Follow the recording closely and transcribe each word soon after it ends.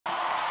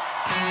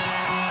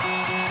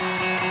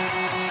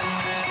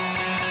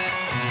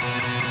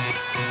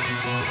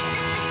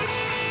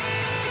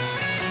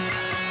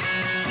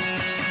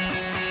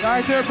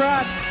Right there,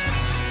 Brad.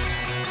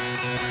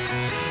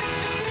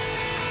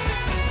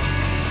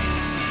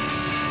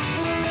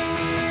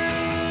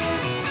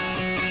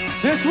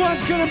 This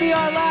one's gonna be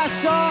our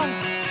last song.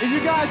 If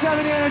you guys have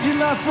any energy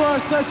left for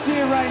us, let's see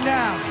it right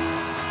now.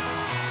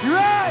 You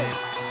ready?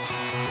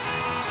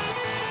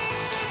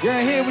 Yeah,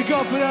 here we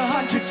go for the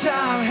 100th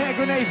time. Hand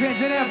grenade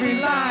pins in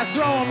every line.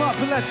 Throw them up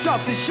and let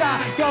something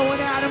shine. Going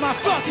out of my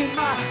fucking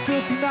mind.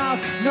 Filthy mouth,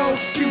 no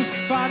excuse.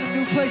 Find a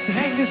new place to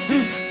hang this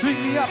noose.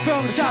 Swing me up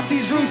from atop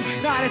these roofs.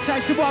 Not it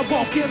tight so I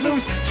won't get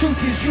loose.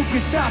 Truth is you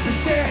can stop and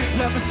stare.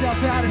 Let myself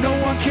out and no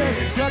one cares.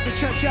 Dug the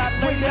trench out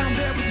and lay down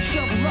there with the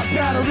shovel up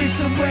out of reach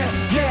somewhere.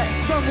 Yeah,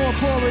 someone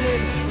pour it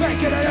in.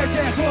 Bank it at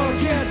dance floor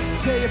again.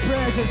 Say your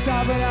prayers and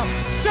stop it out.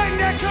 Sing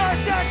that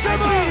chorus out,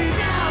 come on!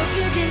 Down,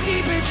 digging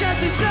deep and just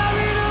to throw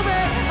it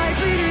away. I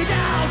bleed it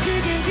out,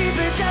 digging deep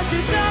and just to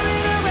throw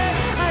it away.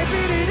 I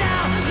bleed it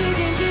out,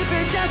 digging deep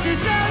and just to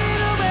throw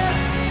it away.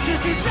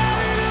 Just to throw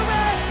it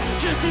away,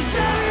 just to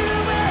throw it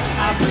away.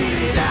 I bleed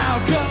it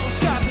out, go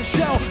stop the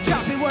show.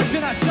 Choppy words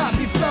and I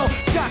sloppy flow.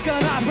 Shotgun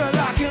opera,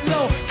 lock and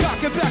low.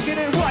 Cock it back and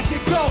then watch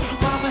it go.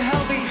 Mama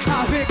help me,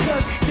 I've been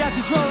cursed. Got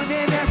this rolling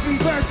in every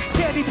verse.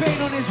 Candy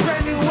paint on his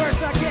brand new worst.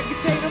 I can't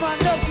contain him, I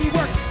know he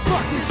works.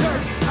 Fuck this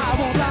hurts, I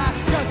won't lie.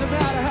 Doesn't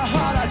matter how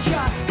hard I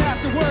try.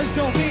 Half the words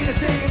don't mean a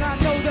thing, and I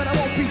know that I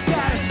won't be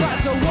satisfied.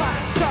 So why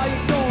try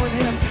ignoring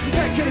him?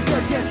 Back at the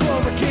dirt dance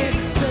floor again.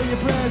 Say your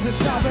prayers and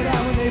stop it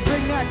out when they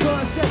bring that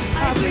chorus in.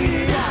 I bleed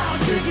it out,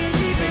 digging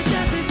deep and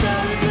just to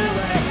throw it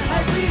away.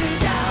 I bleed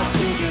it out,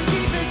 digging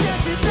deep and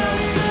just to throw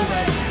it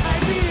away. I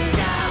bleed it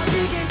out,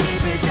 digging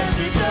deep and just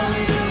to throw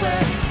it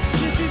away.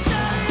 Just to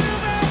throw it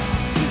away,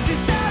 just to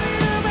throw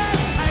it away.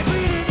 I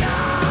bleed it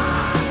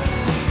out,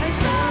 and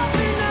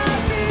nothing of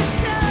these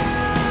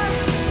guys.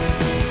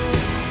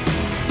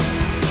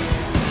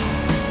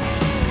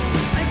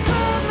 I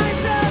call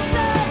myself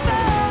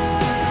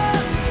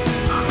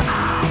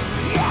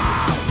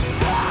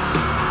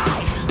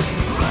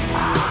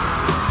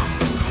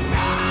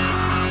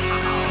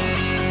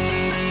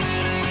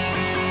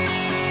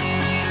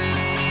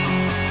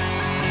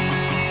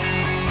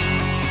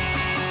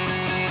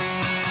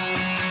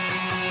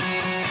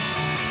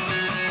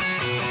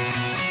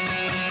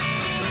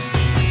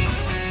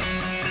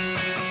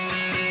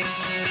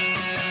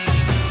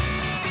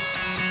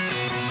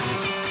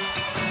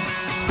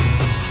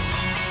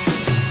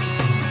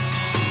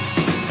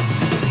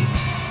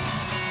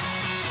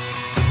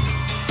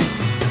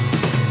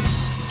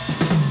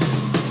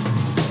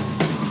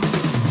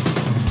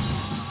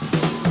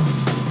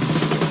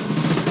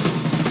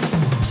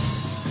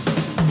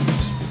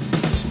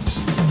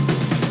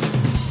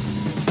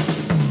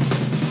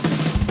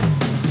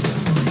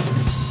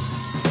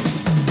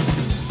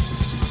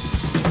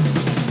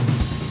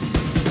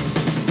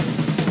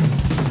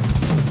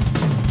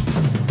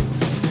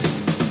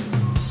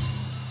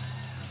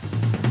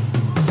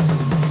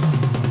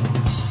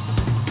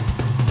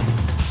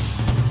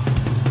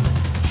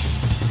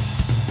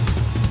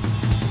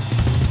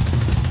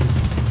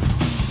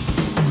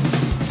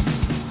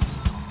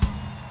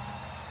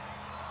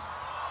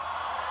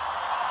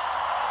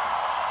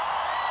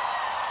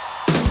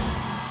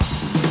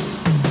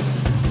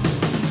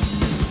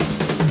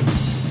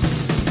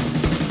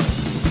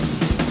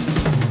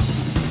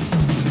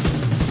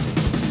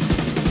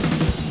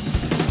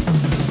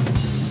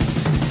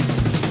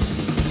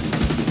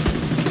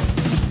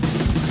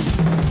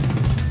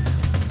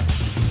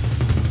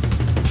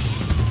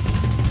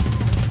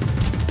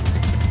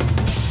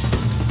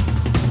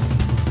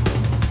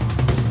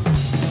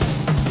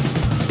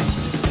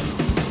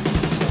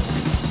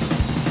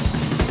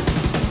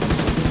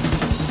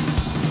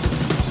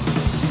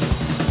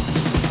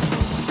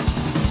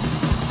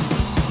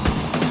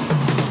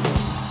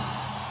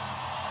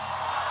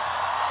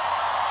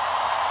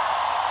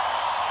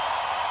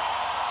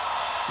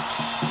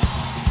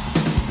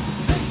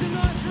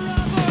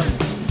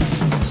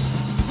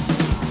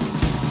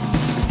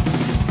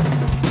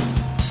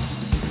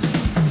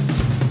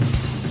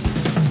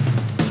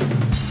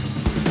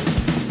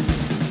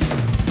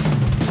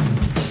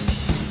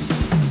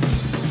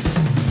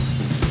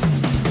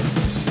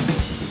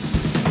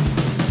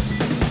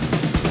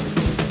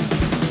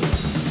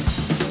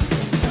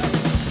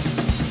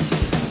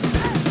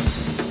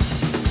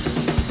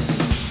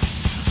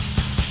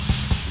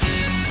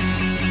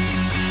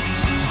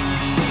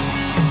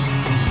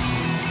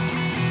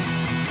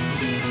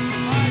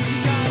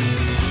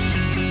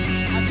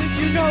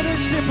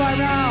this shit by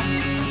now.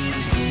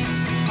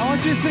 I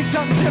want you to sing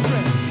something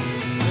different.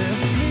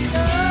 Lift me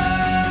up,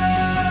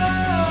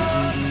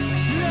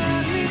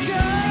 let me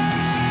go.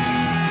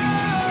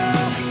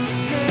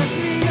 Lift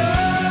me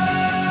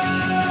up,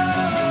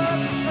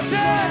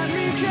 let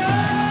me go.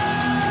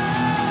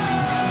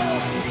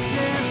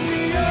 Lift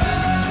me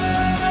up,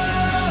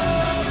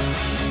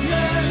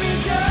 let me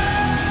go.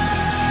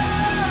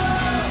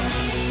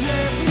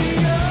 Lift me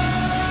up.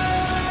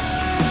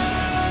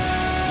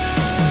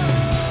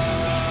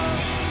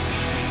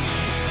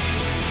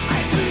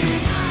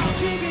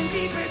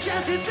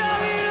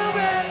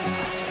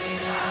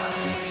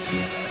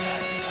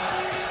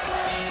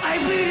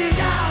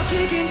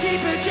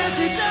 deeper just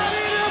to throw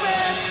it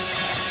away.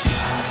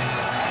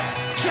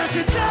 Just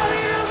to throw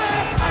it away.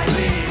 I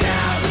bleed it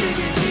out,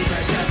 digging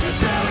deeper just to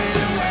throw it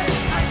away.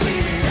 I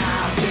bleed it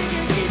out,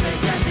 digging deeper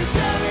just to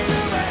throw it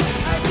away.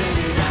 I bleed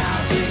it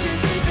out, digging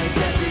deeper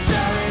just to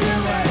throw it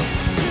away.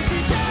 Just to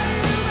throw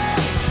it away.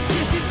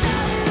 Just to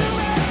throw it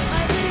away.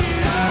 I bleed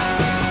it out.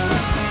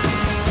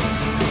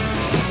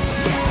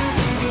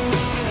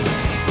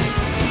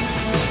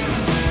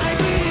 I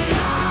bleed it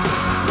out.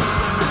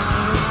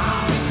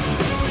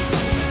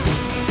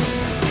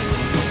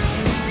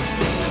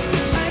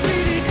 I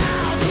bleed it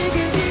out,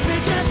 digging deeper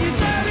just to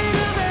throw it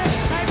away.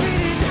 I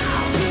bleed it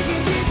out,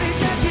 digging deeper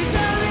just to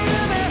throw it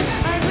away.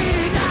 I bleed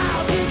it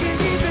out, digging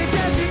deeper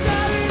just to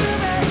throw it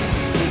away.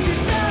 Just to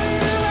throw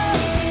it away.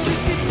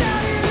 Just to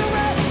throw it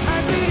away. I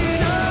bleed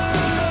it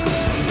out.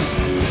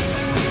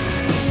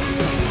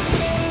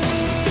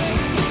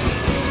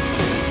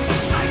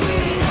 I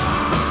bleed it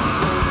out.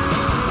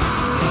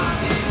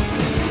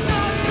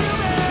 Throw it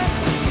away.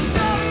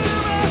 Throw it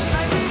away.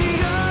 I bleed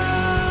it out.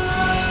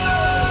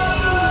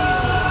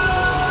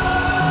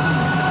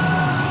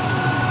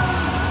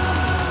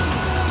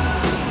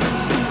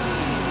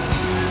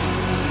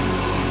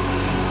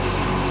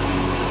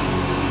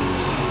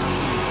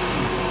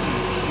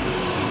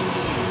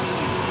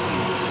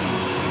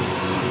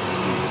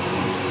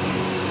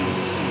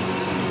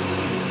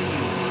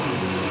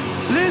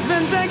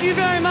 Lisbon, thank you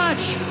very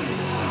much.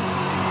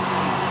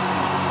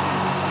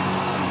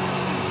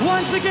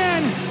 Once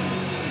again,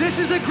 this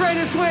is the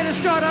greatest way to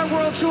start our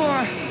world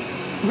tour.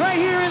 Right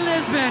here in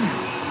Lisbon.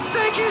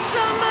 Thank you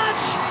so much.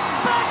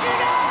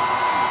 Bourdon!